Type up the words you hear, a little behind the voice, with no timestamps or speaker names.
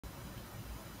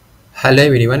Hello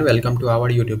everyone, welcome to our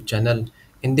YouTube channel.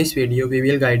 In this video, we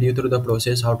will guide you through the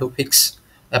process how to fix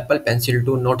Apple Pencil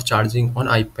 2 not charging on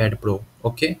iPad Pro.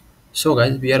 Okay, so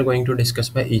guys, we are going to discuss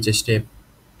by each step.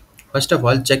 First of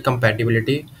all, check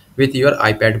compatibility with your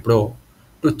iPad Pro.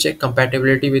 To check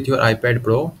compatibility with your iPad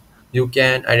Pro, you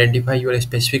can identify your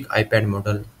specific iPad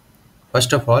model.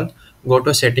 First of all, go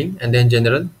to setting and then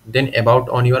general, then about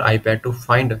on your iPad to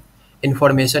find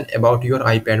information about your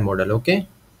iPad model. Okay.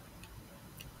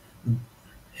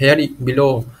 Here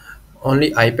below, only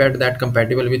iPad that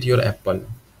compatible with your Apple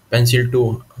Pencil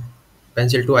 2,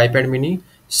 Pencil 2 iPad Mini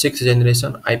 6th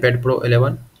generation, iPad Pro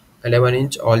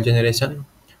 11-inch all generation,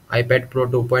 iPad Pro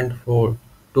 2.4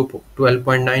 to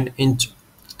 12.9-inch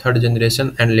 3rd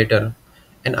generation and later,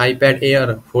 and iPad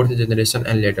Air 4th generation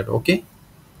and later. Okay.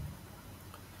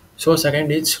 So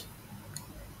second is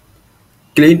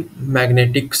clean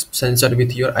magnetic sensor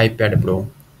with your iPad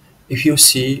Pro. If you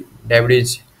see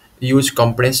debris, use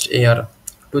compressed air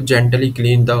to gently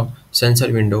clean the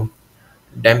sensor window.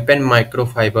 Dampen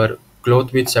microfiber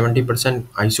cloth with 70%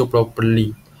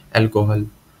 isopropyl alcohol.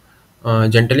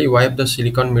 Gently wipe the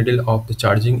silicone middle of the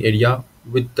charging area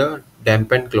with the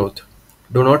dampened cloth.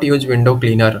 Do not use window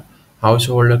cleaner,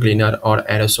 household cleaner or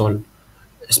aerosol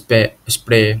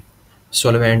spray,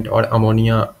 solvent or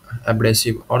ammonia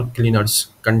abrasive or cleaners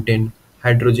contain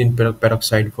hydrogen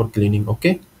peroxide for cleaning.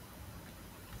 Okay.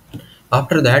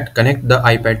 After that, connect the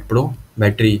iPad Pro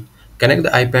battery. Connect the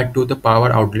iPad to the power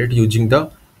outlet using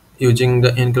the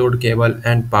include cable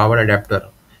and power adapter.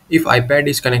 If iPad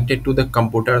is connected to the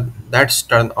computer, that's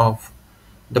turned off.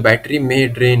 The battery may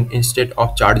drain instead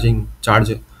of charge.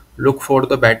 Look for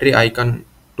the battery icon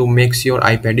to make sure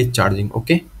iPad is charging.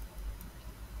 Okay.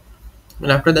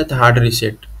 And after that, hard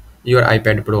reset your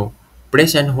iPad Pro.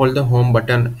 Press and hold the home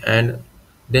button and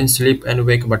then sleep and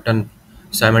wake button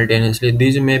simultaneously.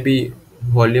 These may be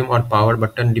volume or power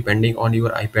button depending on your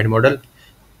iPad model.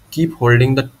 Keep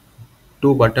holding the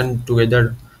two buttons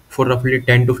together for roughly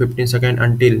 10 to 15 seconds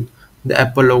until the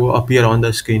Apple logo appear on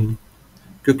the screen.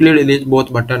 Quickly release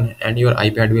both buttons and your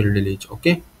iPad will release.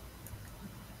 Okay.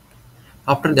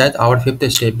 After that, our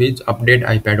fifth step is update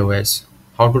iPad OS.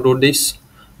 How to do this?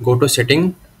 Go to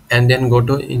setting and then go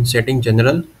to in setting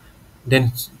general,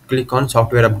 then click on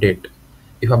software update.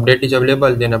 If update is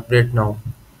available, then update now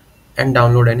and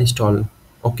download and install.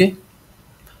 Okay.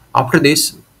 After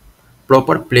this,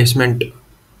 proper placement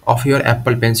of your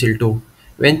Apple Pencil 2.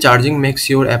 When charging, make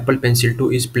sure Apple Pencil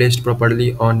 2 is placed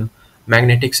properly on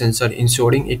magnetic sensor,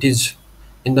 ensuring it is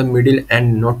in the middle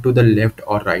and not to the left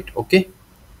or right. Okay.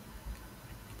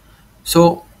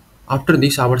 So after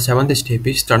this, our seventh step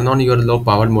is turn on your low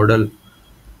power model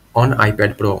on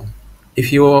iPad Pro.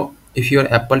 If your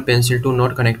Apple Pencil 2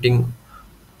 not connecting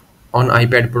on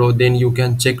iPad Pro, then you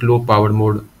can check low power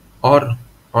mode or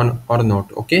on or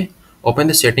not. Okay. Open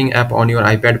the setting app on your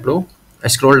iPad Pro.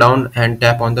 Scroll down and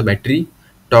tap on the battery.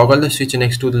 Toggle the switch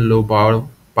next to the low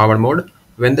power mode.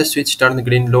 When the switch turns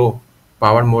green, low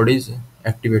power mode is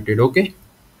activated. Okay.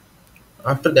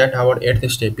 After that, our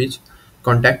eighth step is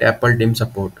contact Apple Team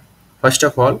Support. First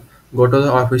of all, go to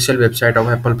the official website of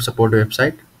Apple Support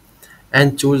website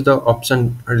and choose the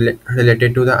option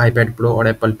related to the iPad Pro or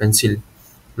Apple Pencil.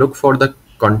 Look for the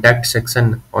contact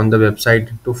section on the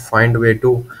website to find way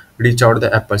to reach out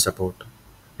the Apple support.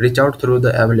 Reach out through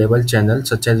the available channels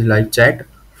such as live chat,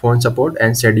 phone support,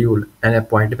 and schedule an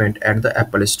appointment at the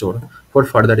Apple Store for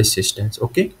further assistance.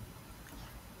 Okay.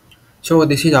 So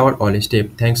this is our all step.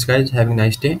 Thanks guys. Have a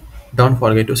nice day. Don't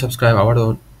forget to subscribe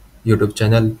our YouTube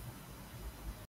channel.